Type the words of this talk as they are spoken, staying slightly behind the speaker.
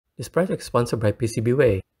This project is sponsored by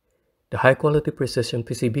PCBWay. The high-quality precision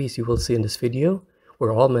PCBs you will see in this video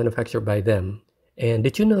were all manufactured by them. And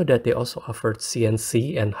did you know that they also offered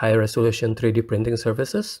CNC and high-resolution 3D printing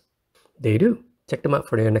services? They do. Check them out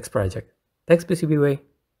for their next project. Thanks, PCBWay.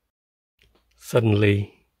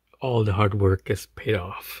 Suddenly, all the hard work is paid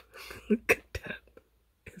off. Look at that.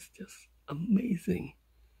 It's just amazing.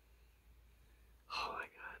 Oh my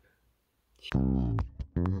God.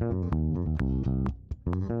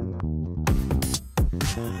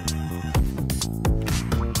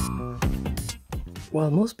 While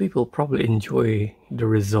most people probably enjoy the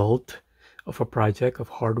result of a project of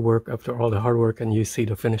hard work after all the hard work and you see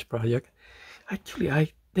the finished project, actually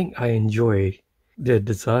I think I enjoy the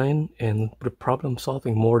design and the problem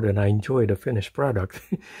solving more than I enjoy the finished product.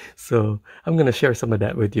 So I'm going to share some of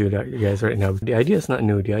that with you guys right now. The idea is not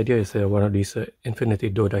new. The idea is one of these infinity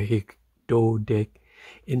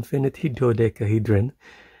dodecahedron.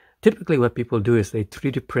 Typically what people do is they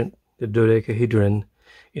 3D print the dodecahedron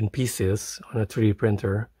in pieces on a 3D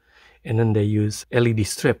printer, and then they use LED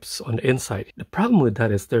strips on the inside. The problem with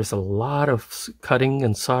that is there's a lot of cutting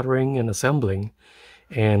and soldering and assembling,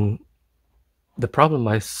 and the problem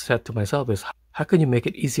I said to myself is, how can you make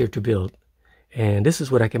it easier to build? And this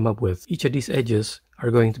is what I came up with. Each of these edges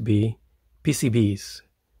are going to be PCBs,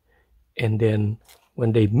 and then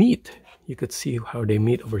when they meet, you could see how they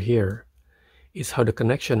meet over here is how the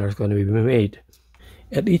connection is going to be made.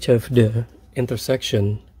 At each of the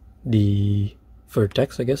intersection, the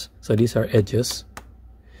vertex, I guess, so these are edges,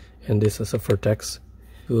 and this is a vertex.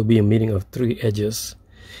 It will be a meeting of 3 edges,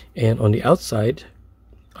 and on the outside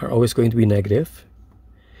are always going to be negative.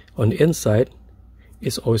 On the inside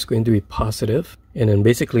is always going to be positive, and then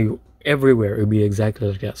basically everywhere it will be exactly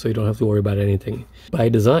like that, so you don't have to worry about anything. By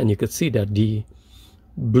design, you could see that the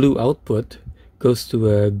blue output goes to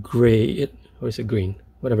a gray, or is it green,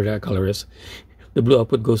 whatever that color is. The blue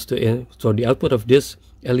output goes to so the output of this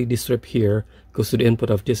LED strip here goes to the input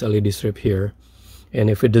of this LED strip here. And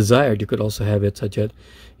if it desired, you could also have it such that,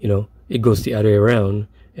 you know, it goes the other way around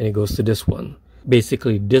and it goes to this one.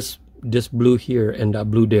 Basically this blue here and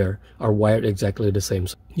that blue there are wired exactly the same.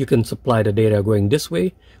 So you can supply the data going this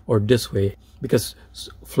way or this way, because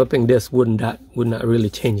flipping this would not really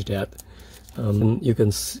change that. You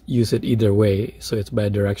can use it either way, so it's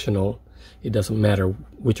bidirectional. It doesn't matter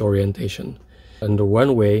which orientation. And the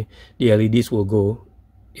one way, the LEDs will go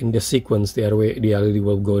in the sequence, the other way the LED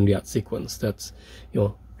will go in that sequence. That's, you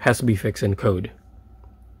know, has to be fixed in code.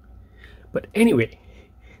 But anyway,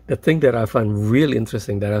 the thing that I find really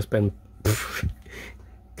interesting, that I spent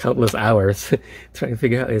countless hours trying to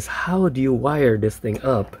figure out, is how do you wire this thing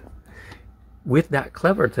up with that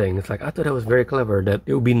clever thing. It's like, I thought that was very clever, that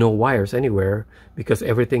there will be no wires anywhere because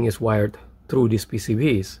everything is wired through these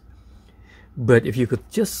PCBs. But if you could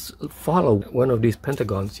just follow one of these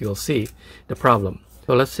pentagons, you'll see the problem.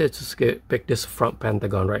 So let's say just pick this front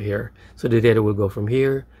pentagon right here. So the data will go from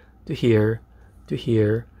here to here to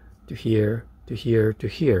here to here to here to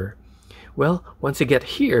here. Well, once you get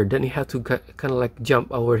here, then you have to kind of like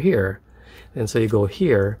jump over here. And so you go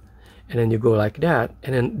here, and then you go like that,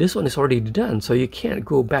 and then this one is already done, so you can't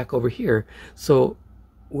go back over here. So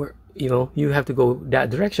where, you know, you have to go that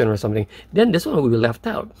direction or something. Then this one will be left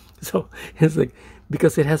out. So it's like,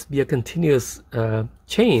 because it has to be a continuous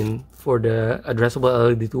chain for the addressable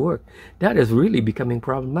LED to work. That is really becoming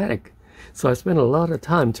problematic. So I spent a lot of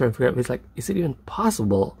time trying to figure out, it's like, is it even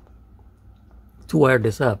possible to wire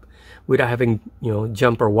this up without having, you know,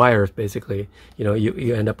 jumper wires? Basically, you know,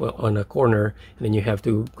 you end up on a corner, and then you have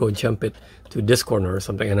to go jump it to this corner or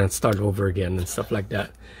something, and then start over again and stuff like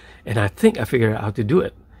that. And I think I figured out how to do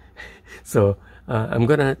it. So I'm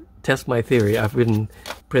gonna test my theory. I've been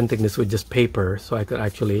printing this with just paper, so I could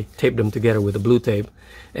actually tape them together with a blue tape,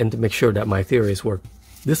 and to make sure that my theories work.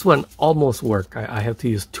 This one almost worked. I have to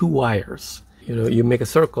use 2 wires. You know, you make a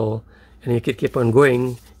circle, and you can keep on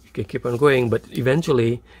going. You can keep on going, but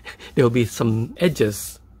eventually there will be some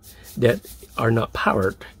edges that are not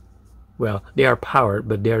powered. Well, they are powered,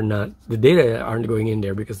 but they're not. The data aren't going in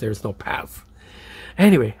there because there's no path.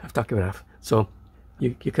 Anyway, I've talked enough. So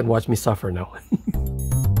you can watch me suffer now.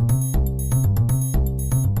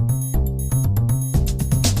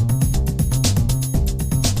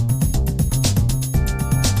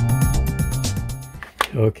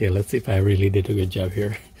 Okay, let's see if I really did a good job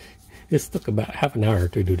here. This took about half an hour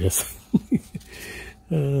to do this.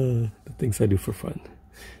 The things I do for fun.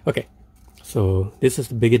 Okay, so this is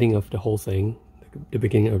the beginning of the whole thing, the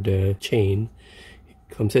beginning of the chain. It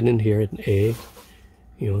comes in here at A,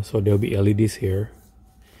 you know, so there'll be LEDs here.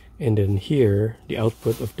 And then here, the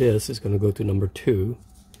output of this is going to go to number 2.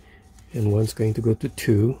 and one's going to go to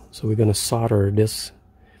 2. So we're going to solder this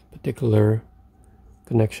particular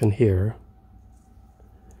connection here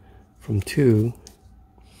from 2.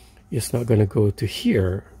 It's not going to go to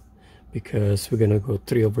here because we're going to go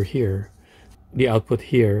 3 over here. The output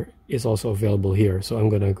here is also available here, so I'm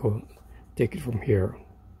going to go take it from here.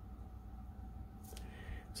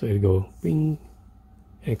 So it'll go bing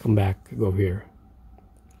and come back, go here.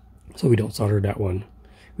 So we don't solder that one.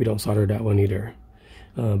 We don't solder that one either.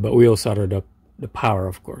 But we'll solder the power,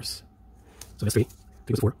 of course. So that's 3. 3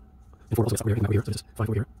 was 4. And 4 also gets over here, and over here. So it's 5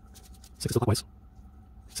 over here. 6 is clockwise.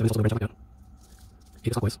 7 is also branching like that. 8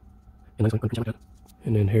 is clockwise. And 9 is going to branch like that.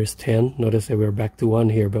 And then here's 10. Notice that we're back to 1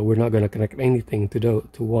 here, but we're not going to connect anything to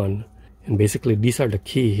 1. And basically these are the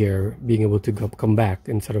key here, being able to come back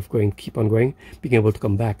instead of keep on going. Being able to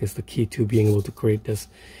come back is the key to being able to create this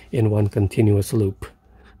in one continuous loop.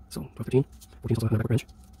 So 12, 13, 14 also have a backward branch.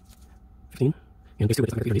 15, and basically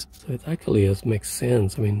it's like these. So it actually makes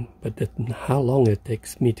sense. I mean, but how long it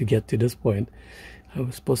takes me to get to this point. I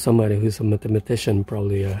suppose somebody who's a mathematician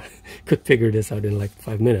probably could figure this out in like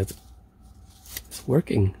 5 minutes. It's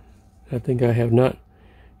working. I think I have not,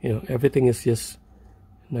 everything is just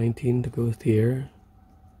 19 to go here,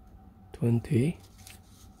 20.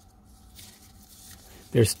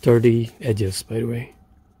 There's 30 edges, by the way.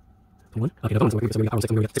 21. Okay, that's one. So we got 6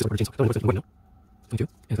 and we got 6 over 13. So 21 now. 22.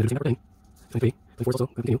 And so 23. 23. 24 also.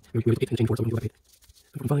 Continue. We do 8 and change 4, so we do 8.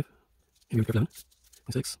 45. And we go 11.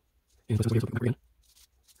 26. And 27. So we back again.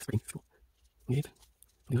 30. 28.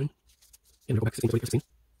 29. And we go back 16. So we get 16.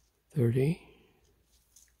 30.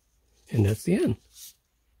 And that's the end.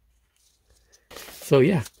 So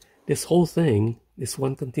yeah, this whole thing, this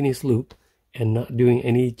one continuous loop and not doing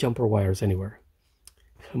any jumper wires anywhere.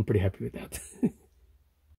 I'm pretty happy with that.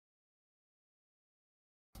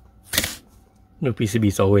 No, PCB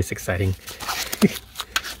is always exciting.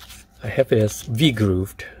 I have it as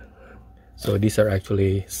V-grooved. So these are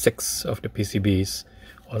actually 6 of the PCBs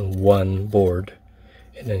on one board.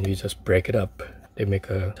 And then you just break it up. They make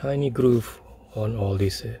a tiny groove on all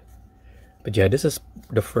these. But yeah, this is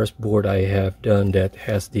the first board I have done that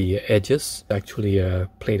has the edges actually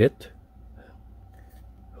plated.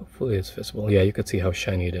 Hopefully it's visible. Yeah, you can see how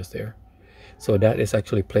shiny it is there. So that is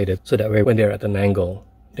actually plated, so that way when they're at an angle,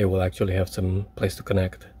 they will actually have some place to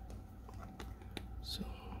connect. So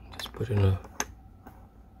just put in a...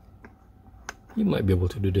 You might be able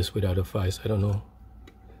to do this without a vise, I don't know.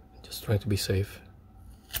 Just trying to be safe.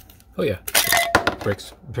 Oh yeah,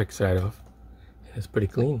 breaks right off. It's pretty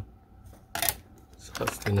clean. So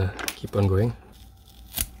that's gonna keep on going.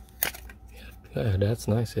 Yeah, that's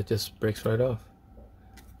nice. It just breaks right off.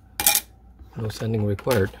 No sanding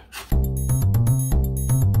required.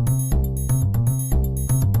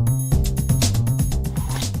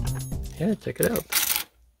 Yeah, check it out.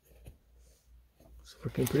 It's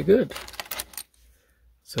working pretty good.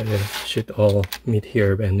 So it should all meet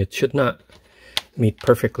here, and it should not meet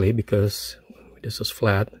perfectly because this is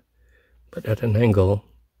flat, but at an angle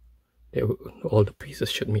all the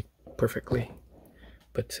pieces should meet perfectly.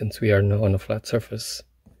 But since we are now on a flat surface,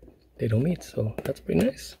 they don't meet, so that's pretty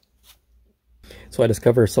nice. So I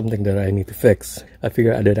discovered something that I need to fix. I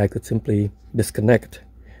figured that I could simply disconnect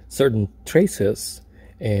certain traces,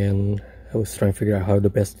 and I was trying to figure out how the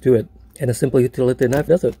best to do it. And a simple utility knife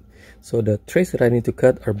does it. So the traces that I need to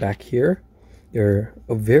cut are back here. They're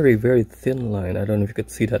a very, very thin line. I don't know if you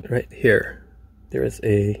could see that right here. There is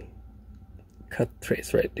a cut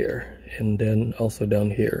trace right there, and then also down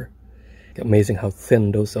here. Amazing how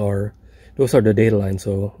thin those are. Those are the data lines,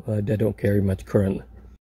 so they don't carry much current.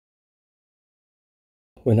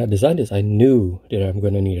 When I designed this, I knew that I'm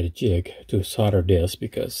going to need a jig to solder this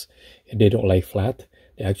because they don't lay flat.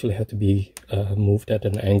 They actually have to be moved at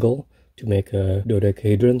an angle to make a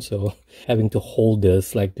dodecahedron. So having to hold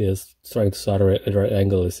this like this, trying to solder it at the right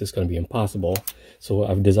angle is just going to be impossible. So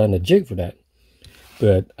I've designed a jig for that.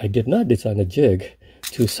 But I did not design a jig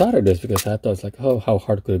to solder this because I thought it's like, oh, how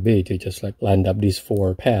hard could it be to just like line up these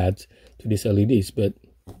 4 pads to these LEDs? But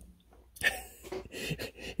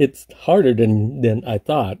it's harder than I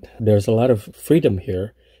thought. There's a lot of freedom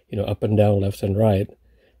here, up and down, left and right.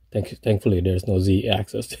 Thankfully, there's no Z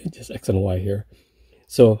axis, just X and Y here.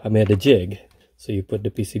 So I made a jig. So you put the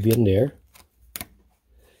PCB in there,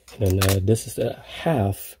 and then this is a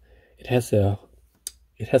half. It has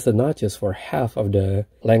the notches for half of the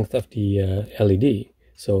length of the LED.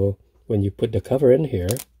 So when you put the cover in here,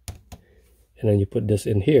 and then you put this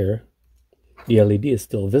in here, the LED is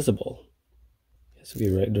still visible. It has to be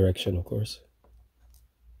right direction, of course.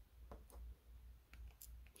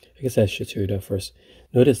 I guess I should show you that first.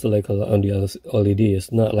 Notice the like on the LED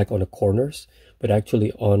is not like on the corners, but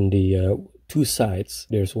actually on the two sides.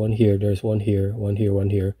 There's one here, there's one here, one here,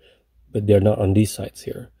 one here, but they're not on these sides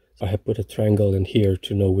here. So I have put a triangle in here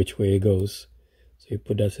to know which way it goes. So you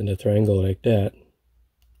put that in the triangle like that,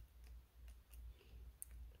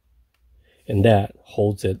 and that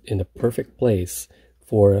holds it in the perfect place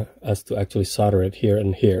for us to actually solder it here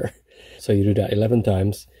and here. So you do that 11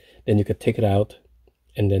 times, then you could take it out,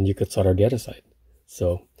 and then you could solder the other side.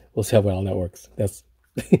 So we'll see how well that works. That's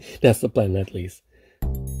that's the plan, at least.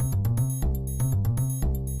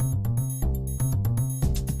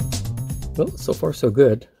 Well, so far so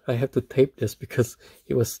good. I have to tape this because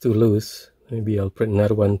it was too loose. Maybe I'll print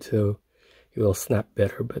another one too. It will snap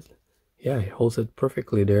better, but yeah, it holds it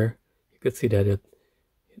perfectly there. You could see that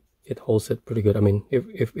it holds it pretty good. I mean,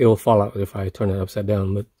 if it will fall out if I turn it upside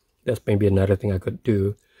down, but that's maybe another thing I could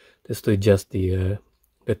do, just to adjust the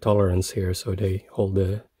tolerance here so they hold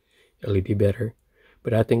the LED better.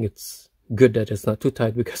 But I think it's good that it's not too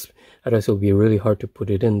tight, because otherwise it will be really hard to put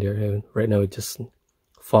it in there. And right now it just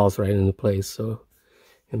falls right into place. So,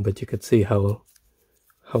 but you could see how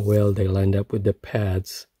well they lined up with the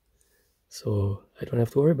pads. So I don't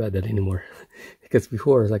have to worry about that anymore. Because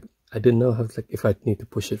before, like, I didn't know how, like, if I need to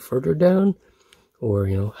push it further down, or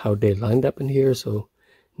you know how they lined up in here. So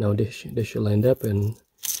now they should line up, and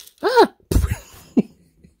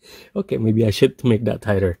okay, maybe I should make that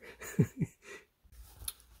tighter.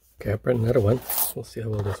 Okay, I'll print another one. We'll see how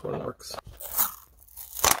well this one works.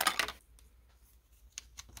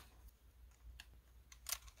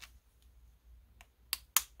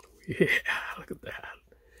 Yeah, look at that.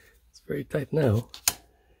 It's very tight now.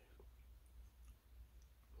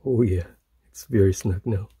 Oh yeah, it's very snug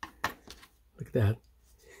now. Look at that.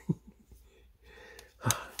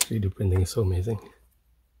 3D printing is so amazing.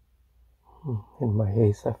 In my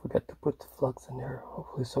haste, I forgot to put the flux in there.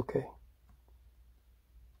 Hopefully it's okay.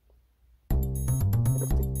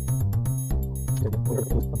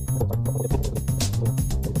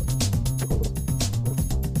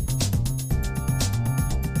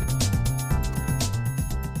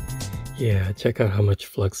 Yeah, check out how much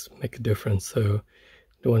flux make a difference. So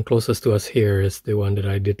the one closest to us here is the one that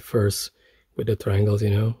I did first with the triangles, you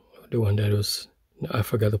know, the one that was, I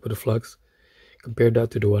forgot to put a flux. Compare that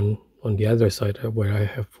to the one on the other side where I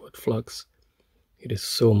have put flux. It is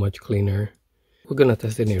so much cleaner. We're gonna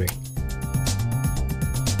test it anyway.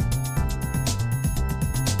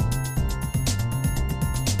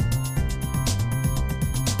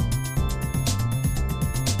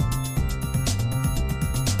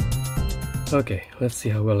 Okay, let's see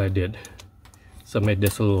how well I did. So I made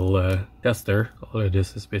this little tester. All of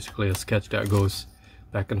this is basically a sketch that goes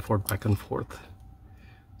back and forth, back and forth.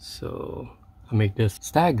 So I make this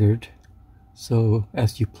staggered. So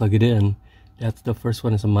as you plug it in, that's the first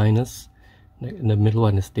one is a minus, and the middle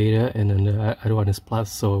one is data, and then the other one is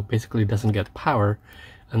plus. So basically it doesn't get power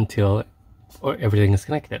until everything is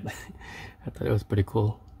connected. I thought it was pretty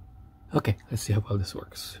cool. Okay, let's see how well this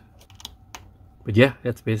works. But yeah,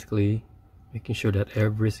 that's basically making sure that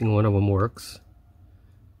every single one of them works.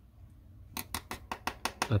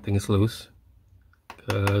 Nothing is loose,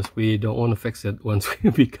 because we don't want to fix it once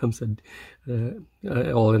it becomes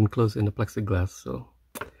all enclosed in the plexiglass. So,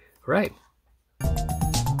 all right.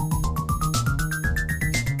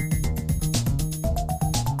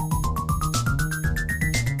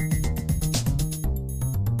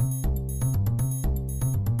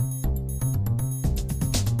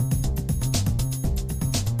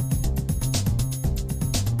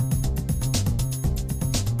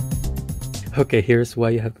 Okay, here's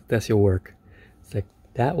why you have to test your work. It's like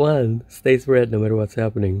that one stays red no matter what's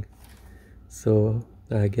happening. So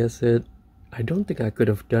I guess I don't think I could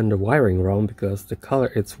have done the wiring wrong, because the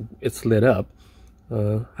color it's lit up.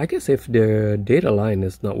 I guess if the data line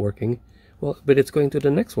is not working, well, but it's going to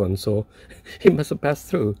the next one, so it must have passed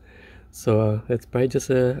through. So it's probably just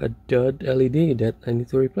a dud LED that I need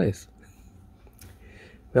to replace.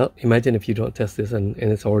 Well, imagine if you don't test this and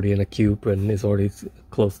it's already in a cube and it's already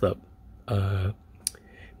closed up.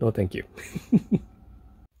 No thank you.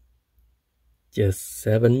 Just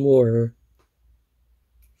 7 more.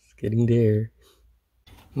 It's getting there.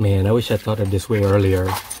 Man, I wish I thought of this way earlier,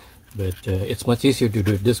 but it's much easier to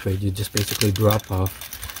do it this way. You just basically drop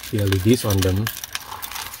off the LEDs on them.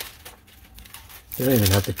 You don't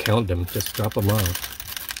even have to count them, just drop them off.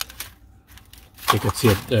 You can see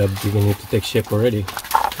it beginning to take shape already.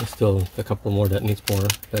 There's still a couple more that needs more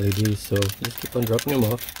LEDs, so just keep on dropping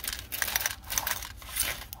them off.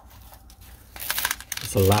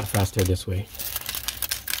 It's a lot faster this way.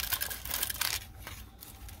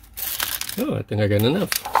 Oh, I think I got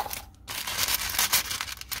enough.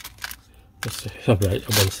 Just a bunch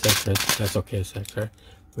of extra. That's okay, it's extra.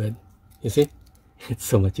 But you see, it's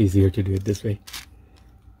so much easier to do it this way.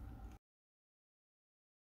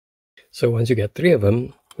 So once you get 3 of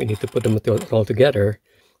them, we need to put them all together.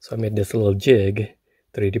 So I made this little jig,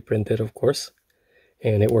 3D printed of course,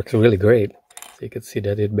 and it works really great. So you can see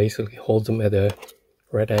that it basically holds them at a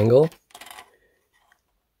right angle,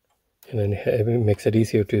 and then it makes it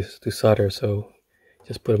easier to solder. So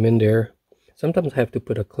just put them in there. Sometimes I have to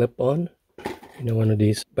put a clip on, you know, one of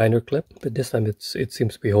these binder clip, but this time it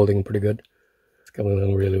seems to be holding pretty good. It's coming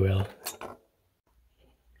along really well.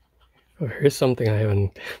 Oh, here's something I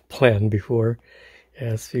haven't planned before.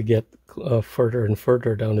 As you get further and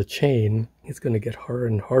further down the chain, it's going to get harder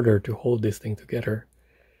and harder to hold this thing together.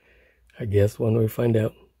 I guess when we find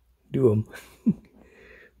out, do them.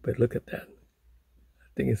 But look at that. I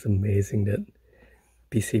think it's amazing that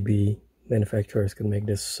PCB manufacturers can make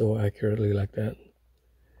this so accurately like that.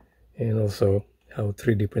 And also how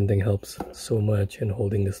 3D printing helps so much in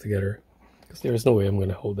holding this together. Because there's no way I'm going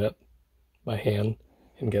to hold that by hand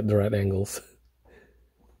and get the right angles.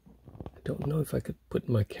 I don't know if I could put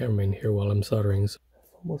my camera in here while I'm soldering. So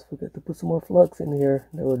I almost forgot to put some more flux in here.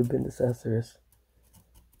 That would have been disastrous.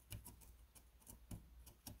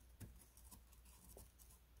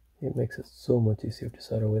 It makes it so much easier to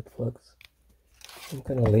solder with flux. I'm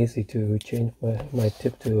kind of lazy to change my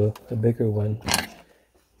tip to a bigger one.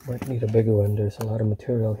 Might need a bigger one. There's a lot of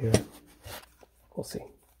material here. We'll see.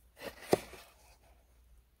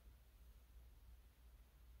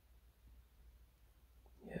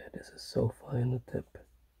 Yeah, this is so fine, the tip.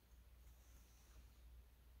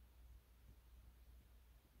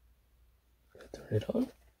 Can I turn it on?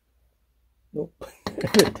 Nope. I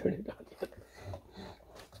didn't turn it on yet.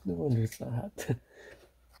 No wonder it's not hot.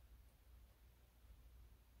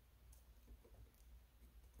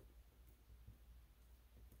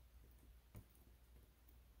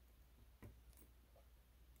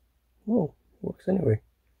 Oh, works anyway.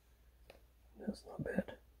 That's not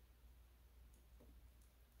bad.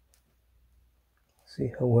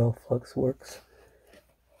 See how well flux works?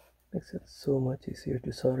 Makes it so much easier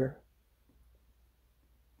to solder.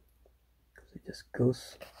 Because it just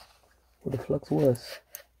goes where the flux was.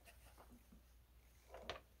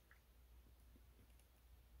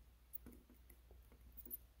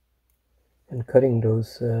 And cutting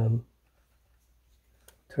those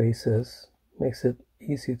traces makes it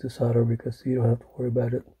easy to solder because you don't have to worry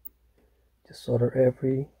about it. Just solder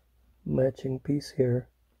every matching piece here.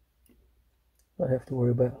 I have to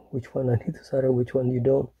worry about which one I need to solder, which one you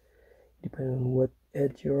don't, depending on what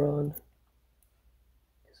edge you're on.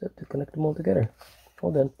 Just have to connect them all together.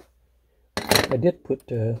 All done. I did put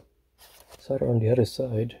solder on the other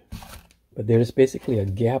side, but there is basically a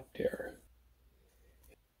gap there.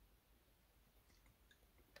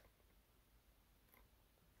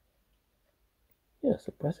 Yeah,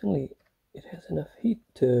 surprisingly, it has enough heat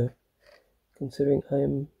to, considering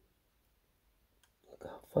look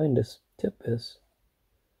how fine this tip is.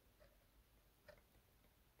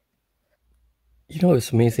 You know,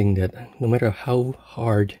 it's amazing that no matter how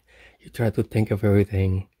hard you try to think of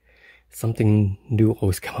everything, something new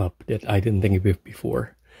always come up that I didn't think of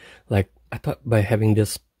before. Like, I thought by having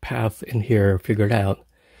this path in here figured out,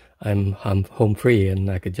 I'm home free and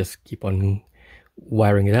I could just keep on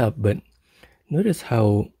wiring it up. But notice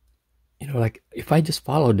how, you know, like if I just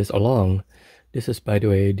follow this along, this is, by the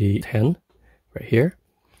way, the 10 right here,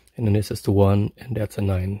 and then this is the 1, and that's a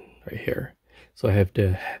 9 right here. So I have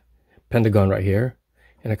the pentagon right here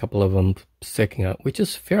and a couple of them sticking out, which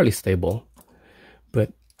is fairly stable.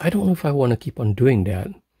 But I don't know if I want to keep on doing that,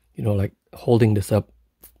 you know, like holding this up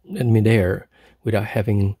in midair without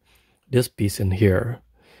having this piece in here.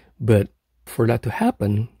 But for that to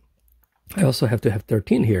happen, I also have to have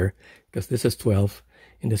 13 here, because this is 12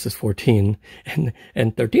 and this is 14,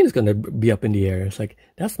 and 13 is going to be up in the air. It's like,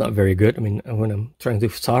 that's not very good. I mean, when I'm trying to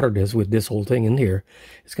solder this with this whole thing in here,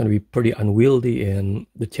 it's going to be pretty unwieldy, and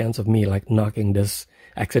the chance of me like knocking this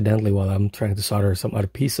accidentally while I'm trying to solder some other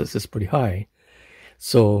pieces is pretty high.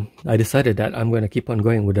 So I decided that I'm going to keep on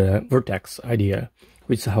going with the Vertex idea,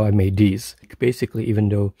 which is how I made these. Basically, even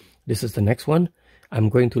though this is the next one, I'm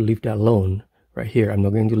going to leave that alone right here. I'm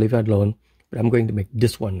not going to leave that alone, but I'm going to make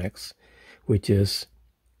this one next, which is,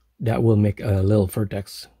 that will make a little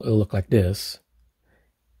vertex. It'll look like this: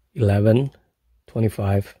 11,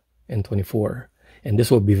 25, and 24. And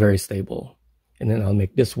this will be very stable. And then I'll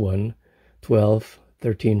make this one 12,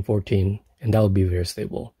 13, 14, and that will be very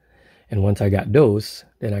stable. And once I got those,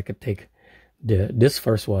 then I could take this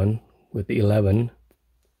first one with the 11,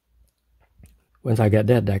 once I get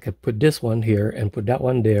that, I could put this one here and put that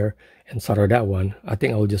one there and solder that one. I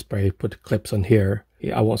think I'll just probably put clips on here.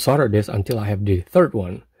 I won't solder this until I have the third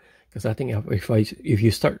one, because I think if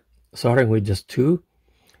you start soldering with just two,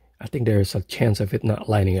 I think there's a chance of it not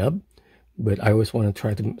lining up. But I always want to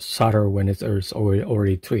try to solder when there's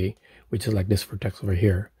already three, which is like this vertex over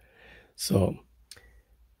here. So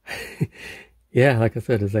yeah, like I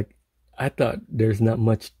said, it's like I thought there's not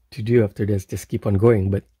much to do after this, just keep on going,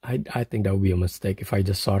 but I think that would be a mistake if I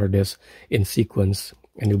just solder this in sequence,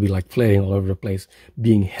 and it'll be like flailing all over the place,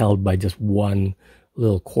 being held by just one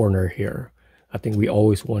little corner here. I think we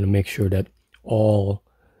always want to make sure that all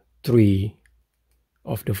three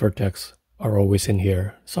of the vertex are always in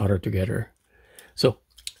here soldered together. So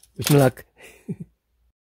wish me luck.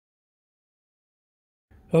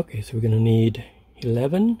 Okay, so we're gonna need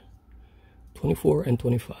 11, 24, and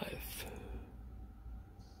 25.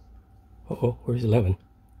 Uh-oh, where's 11?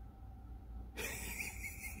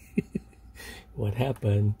 What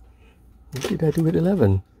happened? What did I do with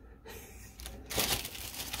 11?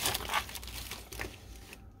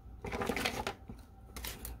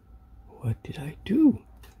 What did I do?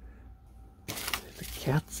 Did the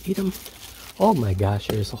cats eat them? Oh my gosh,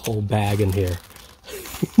 there's a whole bag in here.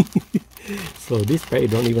 So these probably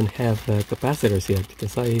don't even have capacitors yet,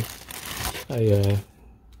 because I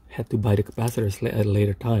had to buy the capacitors at a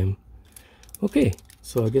later time. Okay,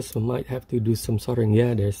 so I guess we might have to do some soldering.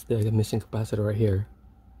 Yeah, there's the missing capacitor right here.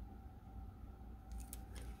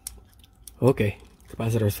 Okay,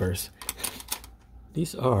 capacitors first.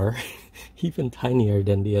 These are even tinier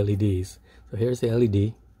than the LEDs. So here's the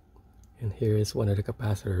LED, and here is one of the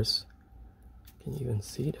capacitors. Can you even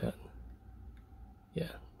see that?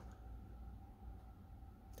 Yeah.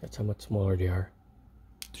 That's how much smaller they are.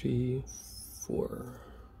 3, 4.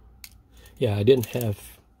 Yeah, I didn't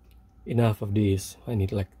have enough of these. I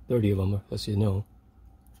need like 30 of them, as you know.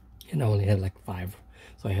 And I only had like 5.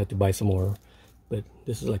 So I had to buy some more. But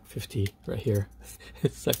this is like 50 right here.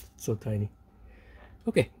 It's like so tiny.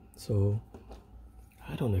 Okay, so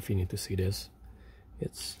I don't know if you need to see this.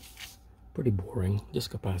 It's pretty boring, just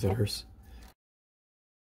capacitors.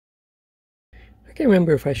 I can't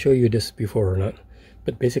remember if I showed you this before or not.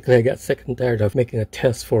 But basically I got sick and tired of making a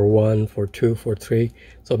test for 1, for 2, for 3.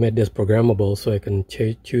 So I made this programmable so I can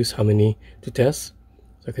choose how many to test.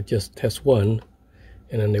 So I could just test 1,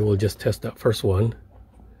 and then they will just test that first one.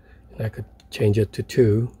 And I could change it to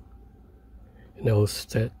 2. And I will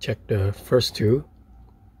check the first 2.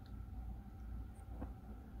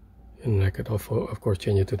 And I could also, of course,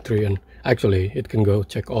 change it to 3. And actually it can go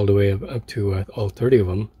check all the way up to all 30 of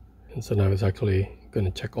them. And so now it's actually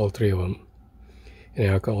going to check all 3 of them.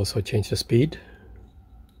 And I can also change the speed,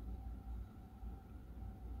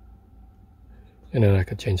 and then I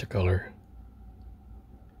could change the color,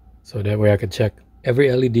 so that way I could check every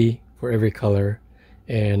LED for every color,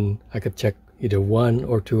 and I could check either 1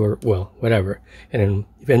 or 2 or, well, whatever, and then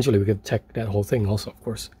eventually we could check that whole thing also, of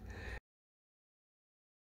course.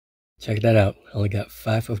 Check that out. I only got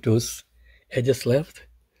 5 of those edges left.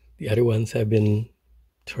 The other ones have been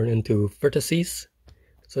turned into vertices,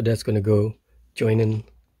 so that's going to go joining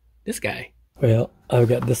this guy. Well, I've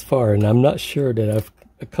got this far, and I'm not sure that I've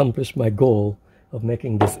accomplished my goal of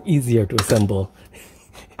making this easier to assemble.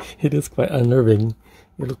 It is quite unnerving.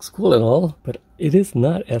 It looks cool and all, but it is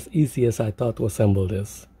not as easy as I thought to assemble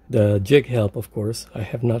this. The jig help, of course. I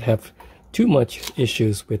have not had too much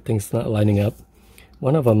issues with things not lining up.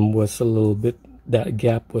 One of them was a little bit, that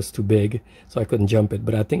gap was too big, so I couldn't jump it,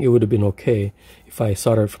 but I think it would have been okay if I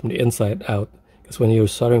soldered from the inside out, because when you're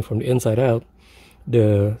soldering from the inside out,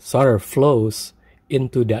 the solder flows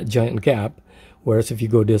into that giant gap, whereas if you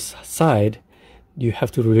go this side, you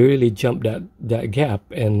have to really jump that gap,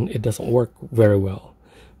 and it doesn't work very well.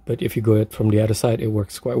 But if you go it from the other side, it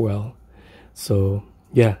works quite well. So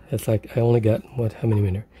yeah, it's like I only got how many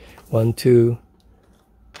minutes? 1, 2,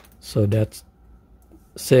 so that's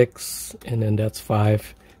 6, and then that's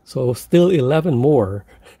 5, so still 11 more.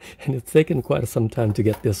 And it's taken quite some time to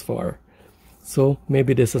get this far. So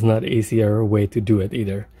maybe this is not an easier way to do it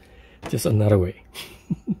either, just another way.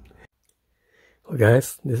 Well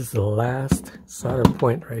guys, this is the last solder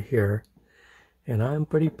point right here, and I'm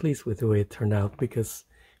pretty pleased with the way it turned out, because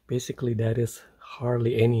basically that is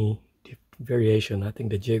hardly any variation. I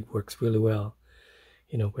think the jig works really well.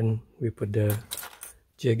 You know, when we put the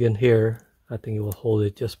jig in here, I think it will hold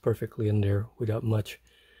it just perfectly in there without much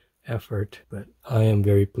effort. But I am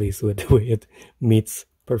very pleased with the way it meets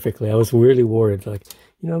perfectly. I was really worried, like,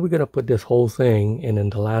 you know, we're gonna put this whole thing and then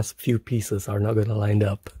the last few pieces are not gonna line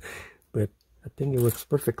up, but I think it works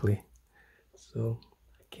perfectly. So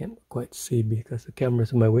I can't quite see because the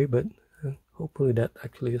camera's in my way, but Hopefully that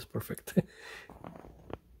actually is perfect.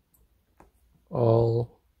 How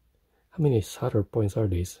many solder points are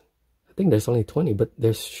these? I think there's only 20, but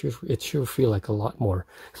it sure feel like a lot more.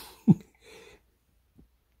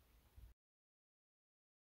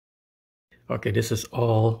 Okay, this is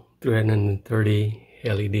all 330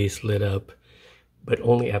 LEDs lit up, but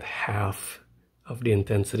only at half of the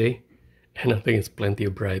intensity, and I think it's plenty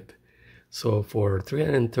bright. So for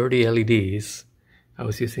 330 LEDs, I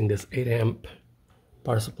was using this 8 amp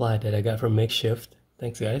power supply that I got from Makeshift.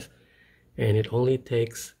 Thanks guys. And it only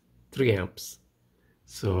takes 3 amps.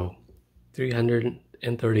 So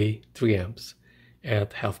 330 3 amps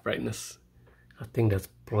at half brightness. I think that's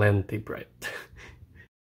plenty bright.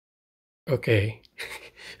 Okay,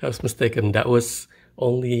 I was mistaken. That was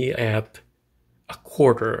only at a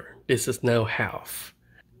quarter. This is now half.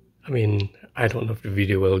 I mean, I don't know if the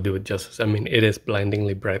video will do it justice. I mean, it is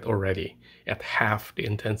blindingly bright already at half the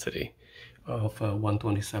intensity of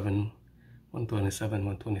 127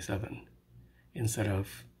 instead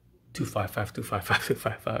of 255, 255,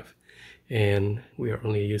 255. And we are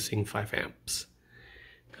only using 5 amps.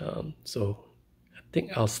 So I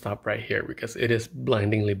think I'll stop right here because it is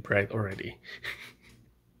blindingly bright already.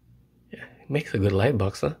 Yeah, it makes a good light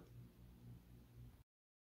box, huh?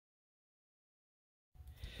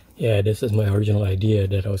 Yeah, this is my original idea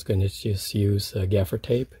that I was going to just use gaffer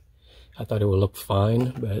tape. I thought it would look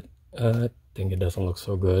fine, but I think it doesn't look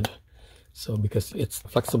so good. So because it's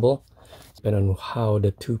flexible, depending on how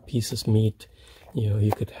the two pieces meet, you know,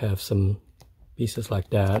 you could have some pieces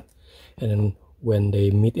like that. And then when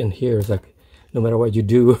they meet in here, it's like, no matter what you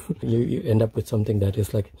do, you end up with something that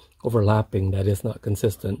is like overlapping, that is not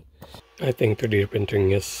consistent. I think 3D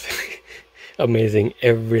printing is amazing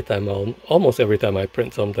every time, almost every time I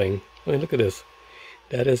print something. I mean, look at this.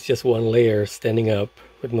 That is just one layer standing up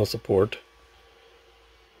with no support.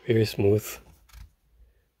 Very smooth.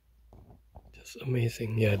 Just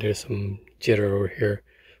amazing. Yeah, there's some jitter over here,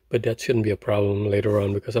 but that shouldn't be a problem later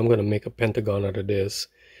on because I'm going to make a pentagon out of this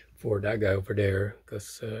for that guy over there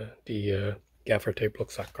because the gaffer tape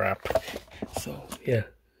looks like crap. So yeah,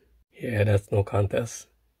 that's no contest.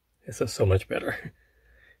 This is so much better.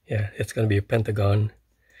 Yeah, it's gonna be a pentagon,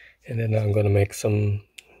 and then I'm gonna make some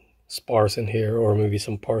spars in here, or maybe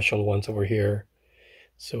some partial ones over here.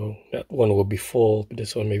 So that one will be full, but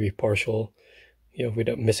this one may be partial. You know,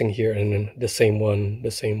 without missing here, and then the same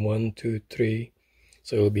 1, 2, 3.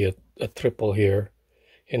 So it will be a triple here,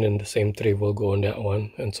 and then the same 3 will go on that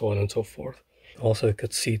one, and so on and so forth. Also, you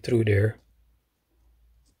could see through there.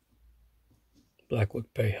 Black would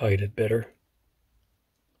hide it better.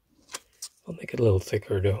 I'll make it a little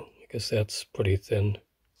thicker though, because that's pretty thin.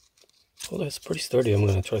 Well, that's pretty sturdy. I'm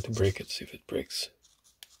going to try to break it, see if it breaks.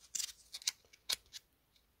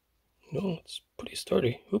 No, it's pretty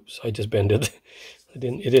sturdy. Oops, I just bent it. It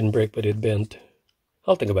didn't break, but it bent.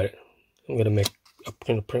 I'll think about it. I'm going to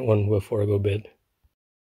print one before I go to bed.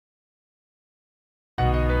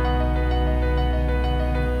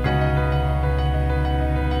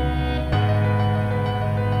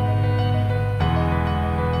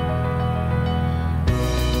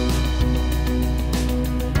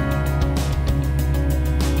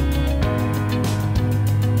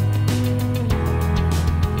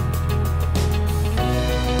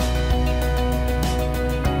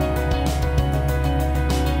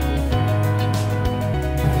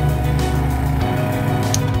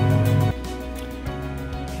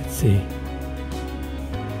 See,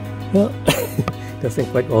 well, doesn't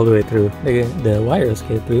quite all the way through. The wires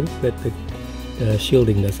get through, but the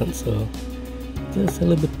shielding doesn't, so just a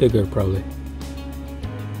little bit bigger probably.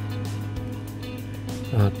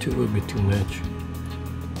 2 would be too much.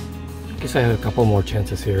 I guess I have a couple more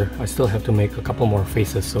chances here. I still have to make a couple more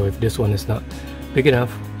faces, so if this one is not big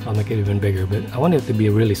enough, I'll make it even bigger, but I want it to be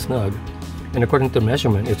really snug. And according to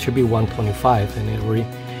measurement, it should be 125, and it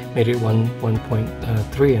made it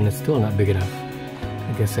 1.3, and it's still not big enough.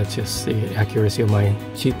 I guess that's just the accuracy of my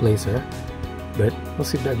cheap laser, but we'll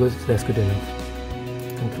see if that's good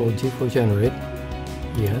enough. Control G for generate.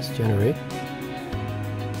 Yes, generate.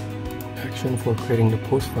 Action for creating the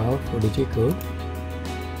post file for the G code.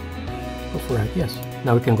 Go for it, yes.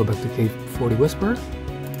 Now we can go back to K40 Whisper,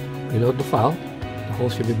 reload the file, the hole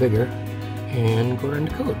should be bigger, and go run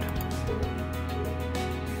the code.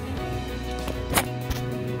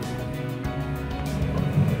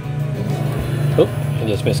 Oh, I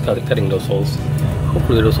just missed cutting those holes.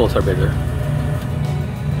 Hopefully those holes are bigger.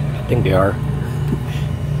 I think they are.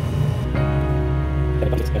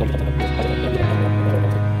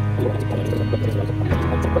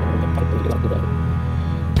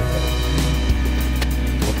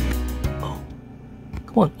 Oh,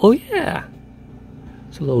 come on. Oh yeah.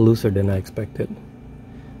 a little looser than I expected.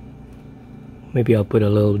 Maybe I'll put a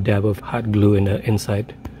little dab of hot glue in the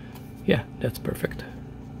inside. Yeah, that's perfect.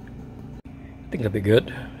 I think that'll be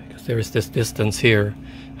good because there is this distance here.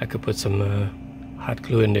 I could put some hot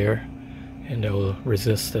glue in there and that will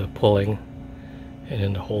resist the pulling, and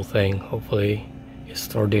then the whole thing hopefully is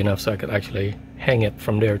sturdy enough so I could actually hang it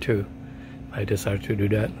from there too if I decide to do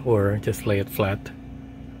that, or just lay it flat.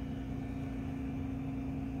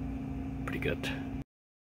 Pretty good.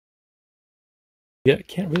 Yeah, I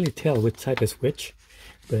can't really tell which side is which,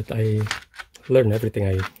 but I learned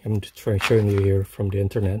everything I'm showing you here from the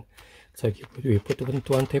internet. It's like you put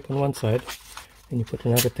one tape on one side and you put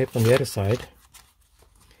another tape on the other side,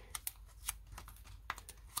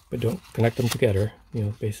 but don't connect them together. You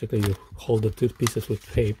know, basically you hold the two pieces with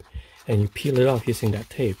tape and you peel it off using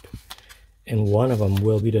that tape, and one of them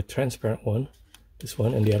will be the transparent one, this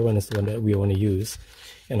one, and the other one is the one that we want to use.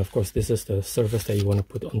 And of course this is the surface that you want to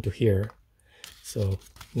put onto here. So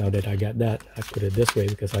now that I got that, I put it this way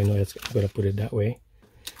because I know I'm going to put it that way.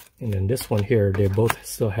 And then this one here, they both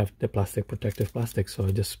still have the plastic, protective plastic, so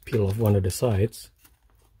I just peel off one of the sides.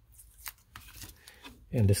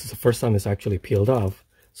 And this is the first time it's actually peeled off,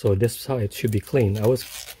 so this side should be clean. I was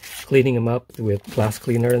cleaning them up with glass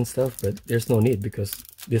cleaner and stuff, but there's no need because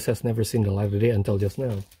this has never seen the light of day until just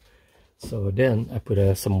now. So then I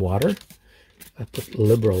put some water. I put a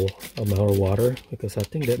liberal amount of water because I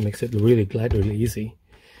think that makes it really glide really easy.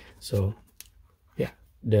 So yeah,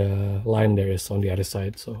 the line there is on the other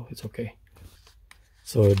side, so it's okay.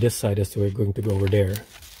 So this side is we're going to go over there,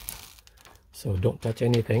 so don't touch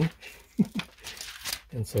anything.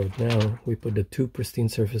 And so now we put the two pristine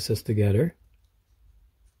surfaces together,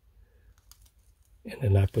 and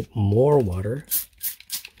then I put more water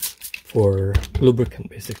for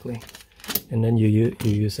lubricant basically, and then you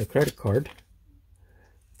use a credit card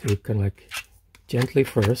to kind of like gently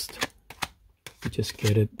first, you just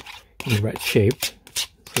get it in the right shape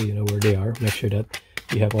so you know where they are. Make sure that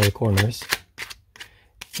you have all the corners,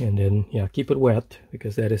 and then yeah, keep it wet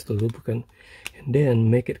because that is the lubricant, and then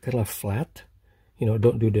make it kind of flat. You know,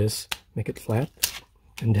 don't do this, make it flat,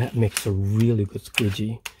 and that makes a really good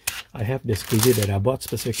squeegee. I have this squeegee that I bought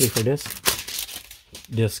specifically for this.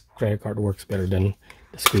 This credit card works better than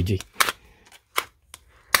the squeegee.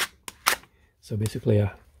 So basically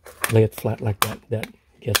lay it flat like that. That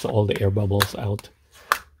gets all the air bubbles out.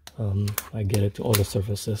 I get it to all the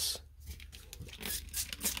surfaces.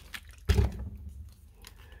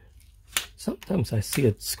 Sometimes I see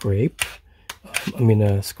it scrape,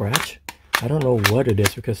 scratch. I don't know what it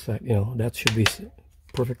is because you know, that should be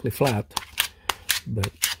perfectly flat, but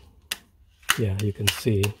yeah, you can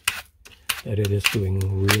see that it is doing a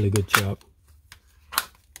really good job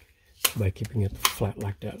by keeping it flat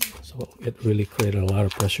like that. So it really created a lot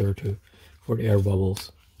of pressure for the air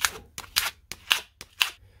bubbles.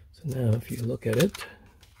 So now if you look at it,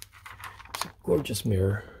 it's a gorgeous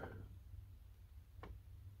mirror.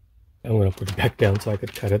 I'm gonna put it back down so I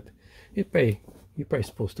could cut it. You're probably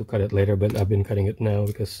supposed to cut it later, but I've been cutting it now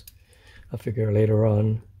because I figure later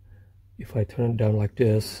on, if I turn it down like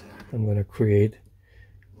this, I'm gonna create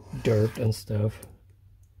dirt and stuff.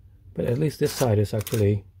 But at least this side is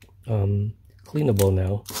actually cleanable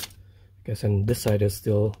now, because then this side is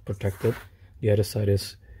still protected. The other side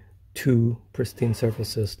is two pristine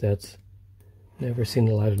surfaces that's never seen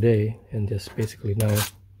the light of day and just basically now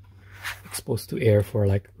exposed to air for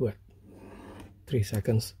like what, 3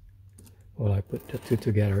 seconds while I put the two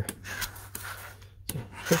together. So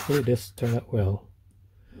hopefully this turned out well,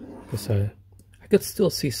 because I could still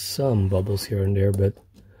see some bubbles here and there, but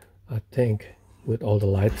I think with all the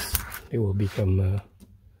lights it will become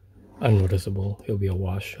unnoticeable. It'll be a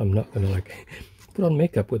wash. I'm not gonna like put on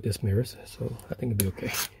makeup with this mirrors, so I think it'll be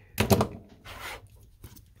okay.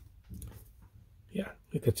 Yeah,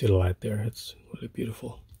 you can see the light there. It's really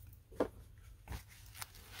beautiful. Oh,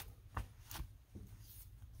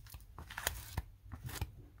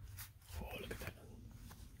 look at that.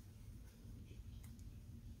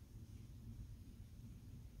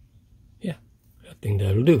 Yeah, I think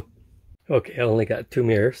that'll do. Okay, I only got 2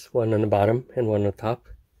 mirrors, one on the bottom and one on the top.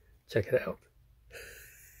 Check it out.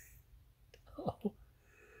 Oh,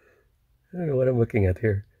 I don't know what I'm looking at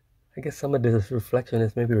here. I guess some of this reflection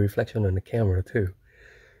is maybe reflection on the camera too.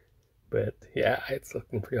 But yeah, it's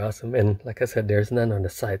looking pretty awesome. And like I said, there's none on the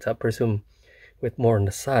sides. I presume with more on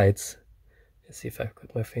the sides. Let's see if I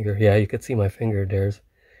put my finger. Yeah, you can see my finger there.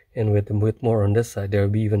 And with more on this side, there will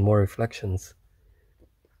be even more reflections.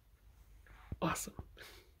 Awesome.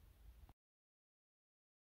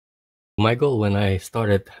 My goal when I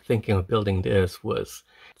started thinking of building this was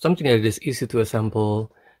something that is easy to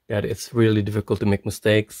assemble, that it's really difficult to make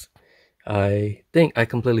mistakes. I think I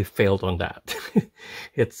completely failed on that.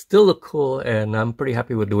 It still looked cool, and I'm pretty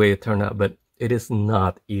happy with the way it turned out, but it is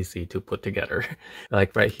not easy to put together.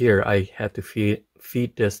 Like right here, I had to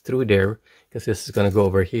feed this through there because this is going to go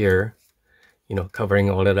over here, you know,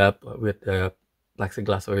 covering all it up with the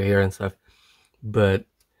plexiglass over here and stuff. But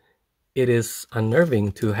it is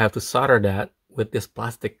unnerving to have to solder that with this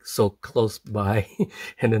plastic so close by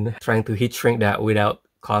and then trying to heat shrink that without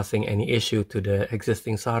causing any issue to the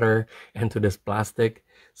existing solder and to this plastic.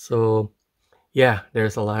 So yeah,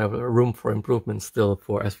 there's a lot of room for improvement still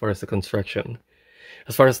for as far as the construction.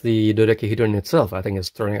 As far as the dodecahedron itself, I think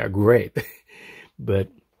it's turning out great. But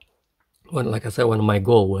like I said, one of my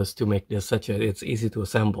goals was to make this such that it's easy to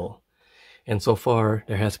assemble. And so far,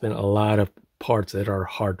 there has been a lot of parts that are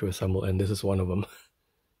hard to assemble, and this is one of them.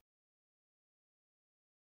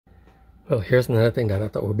 Well, here's another thing that I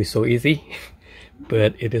thought would be so easy,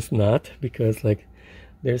 but it is not, because like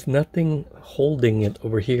there's nothing holding it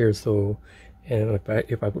over here. So, and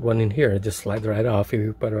if I put one in here, it just slides right off. If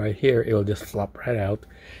you put it right here, it will just flop right out.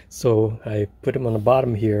 So I put them on the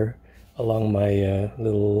bottom here along my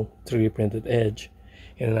little 3D printed edge,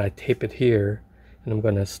 and then I tape it here, and I'm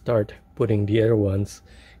gonna start putting the other ones.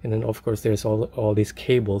 And then of course there's all these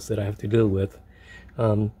cables that I have to deal with.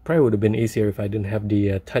 Probably would have been easier if I didn't have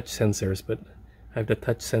the touch sensors, but I have the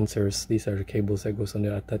touch sensors. These are the cables that goes on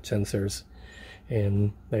the touch sensors,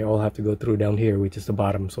 and they all have to go through down here, which is the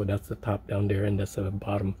bottom. So that's the top down there, and that's the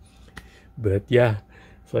bottom. But yeah,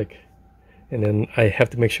 it's like, and then I have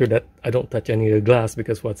to make sure that I don't touch any of the glass,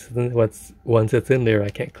 because once it's in there, I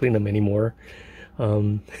can't clean them anymore.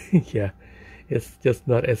 Yeah, it's just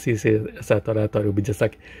not as easy as I thought. I thought it would be just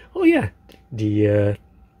like, oh yeah, the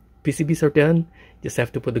PCBs are done, just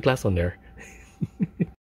have to put the glass on there.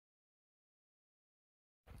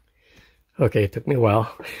 Okay, it took me a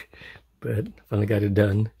while, but finally got it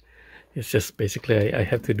done. It's just basically I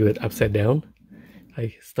have to do it upside down.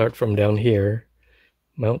 I start from down here,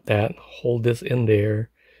 mount that, hold this in there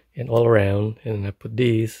and all around, and I put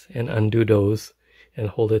these and undo those and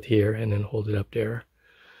hold it here and then hold it up there.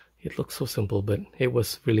 It looks so simple, but it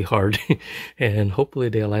was really hard. And hopefully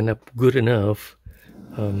they line up good enough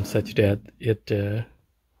such that it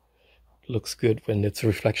looks good when it's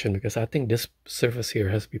reflection, because I think this surface here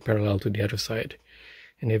has to be parallel to the other side,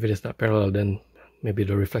 and if it is not parallel, then maybe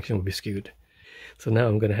the reflection will be skewed. So now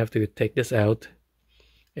I'm gonna have to take this out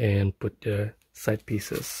and put the side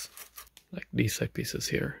pieces, like these side pieces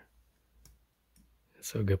here.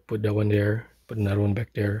 So I'm gonna put that one there, put another one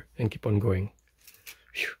back there, and keep on going.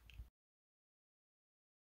 Whew.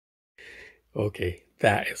 Okay,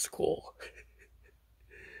 that is cool.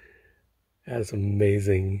 That's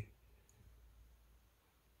amazing.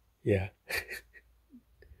 Yeah.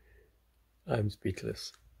 I'm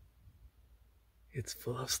speechless. It's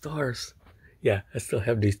full of stars. Yeah, I still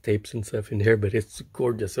have these tapes and stuff in here, but it's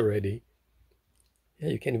gorgeous already. Yeah,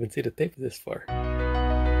 you can't even see the tape this far.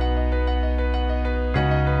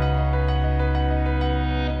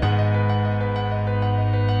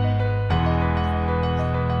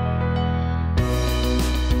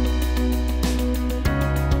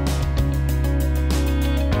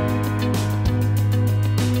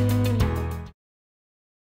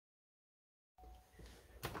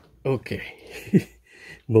 Okay,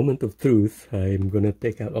 moment of truth. I'm gonna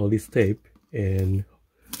take out all this tape, and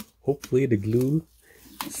hopefully the glue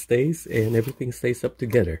stays and everything stays up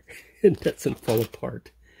together and doesn't fall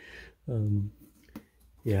apart.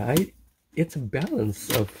 Yeah, it's a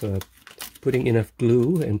balance of putting enough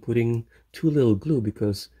glue and putting too little glue,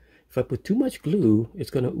 because if I put too much glue,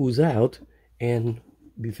 it's gonna ooze out and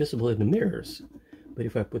be visible in the mirrors. But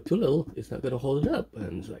if I put too little, it's not gonna hold it up.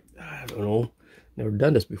 And it's like, I don't know, never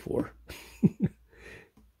done this before.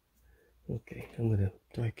 Okay, I'm gonna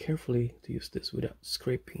try carefully to use this without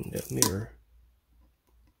scraping the mirror.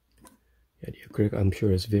 Yeah, the acrylic, I'm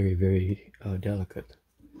sure, is very, very delicate.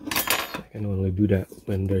 So I can only do that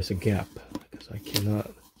when there's a gap, because I cannot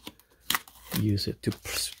use it to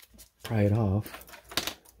pry it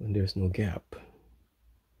off when there's no gap.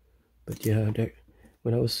 But yeah,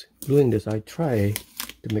 when I was gluing this, I try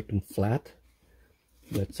to make them flat,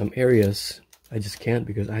 but some areas I just can't,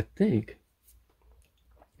 because I think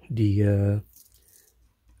the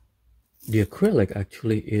acrylic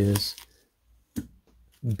actually is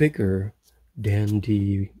bigger than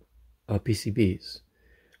the PCBs.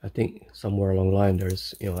 I think somewhere along the line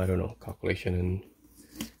there's, you know, I don't know, calculation and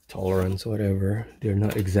tolerance, whatever. They're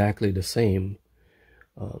not exactly the same,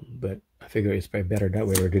 but I figure it's probably better that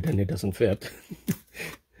way rather than it doesn't fit.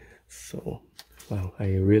 So, wow,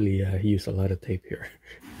 I really use a lot of tape here.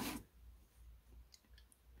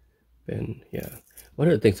 And yeah, one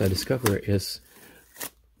of the things I discovered is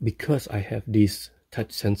because I have these touch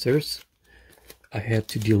sensors, I had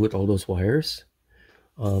to deal with all those wires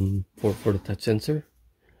for the touch sensor.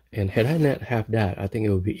 And had I not have that, I think it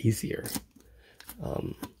would be easier.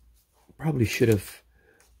 Probably should have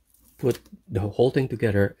put the whole thing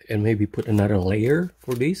together and maybe put another layer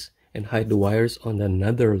for these and hide the wires on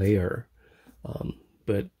another layer.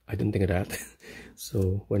 But I didn't think of that.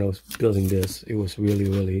 So when I was building this, it was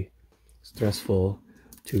really stressful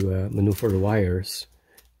to maneuver the wires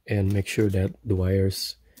and make sure that the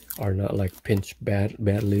wires are not like pinched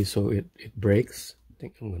badly so it breaks. I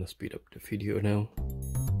think I'm gonna speed up the video now.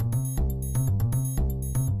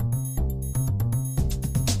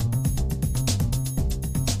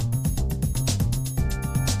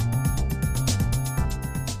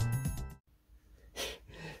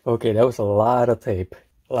 Okay, that was a lot of tape.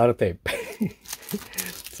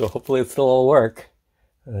 So hopefully it still all work.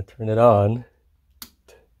 I'm gonna turn it on.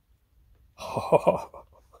 Oh,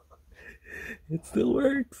 it still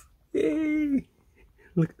works. Yay!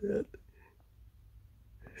 Look at that.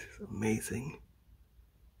 This is amazing.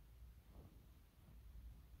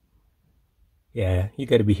 Yeah, you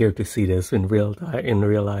gotta be here to see this in real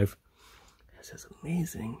life. This is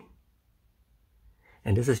amazing.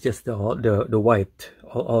 And this is just the white,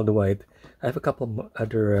 all the white. I have a couple of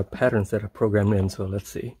other patterns that are programmed in, so let's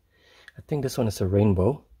see. I think this one is a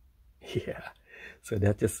rainbow. Yeah, so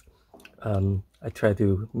that just I try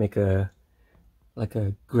to make a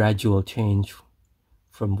gradual change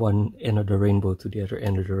from one end of the rainbow to the other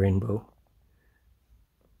end of the rainbow.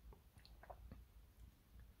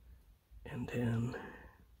 And then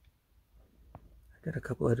I got a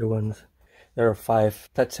couple other ones. There are 5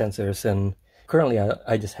 touch sensors, and currently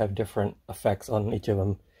I just have different effects on each of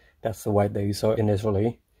them. That's the white that you saw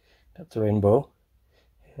initially. That's a rainbow.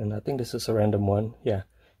 And I think this is a random one. Yeah,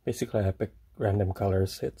 basically I pick random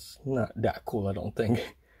colors. It's not that cool, I don't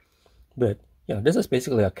think. But you know, this is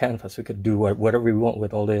basically a canvas. We could do whatever we want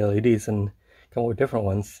with all the LEDs and come up with different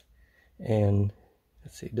ones. And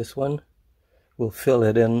let's see, this one, we'll fill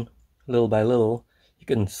it in little by little. You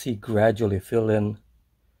can see gradually fill in.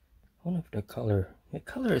 I wonder if the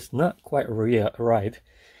color is not quite right.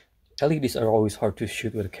 LEDs are always hard to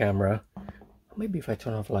shoot with a camera. Maybe if I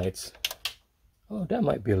turn off lights. Oh, that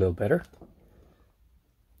might be a little better.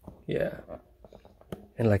 Yeah.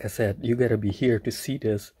 And like I said, you gotta be here to see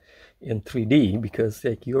this in 3D, because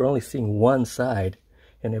like you're only seeing one side,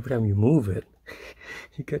 and every time you move it,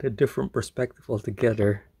 you get a different perspective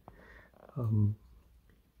altogether.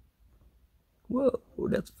 Whoa,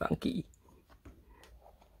 that's funky.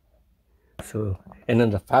 So, and then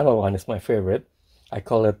the final one is my favorite. I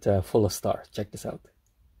call it full of stars. Check this out.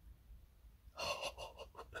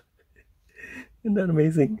 Isn't that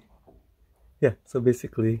amazing? Yeah, so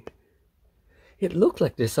basically it looks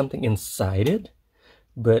like there's something inside it,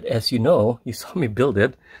 but as you know, you saw me build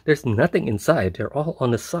it, there's nothing inside. They're all on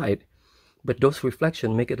the side, but those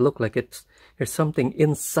reflections make it look like there's something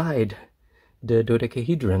inside the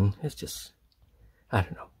dodecahedron. It's just, I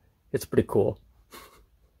don't know, it's pretty cool.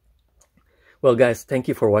 Well guys, thank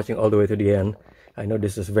you for watching all the way to the end. I know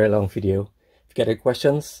this is a very long video. If you got any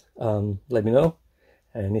questions, let me know.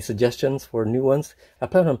 Any suggestions for new ones? I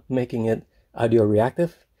plan on making it audio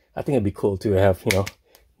reactive. I think it'd be cool to have, you know,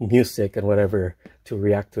 music and whatever to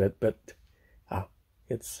react to it. But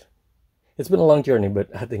it's been a long journey,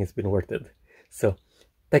 but I think it's been worth it. So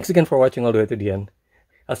thanks again for watching all the way to the end.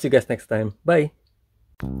 I'll see you guys next time. Bye.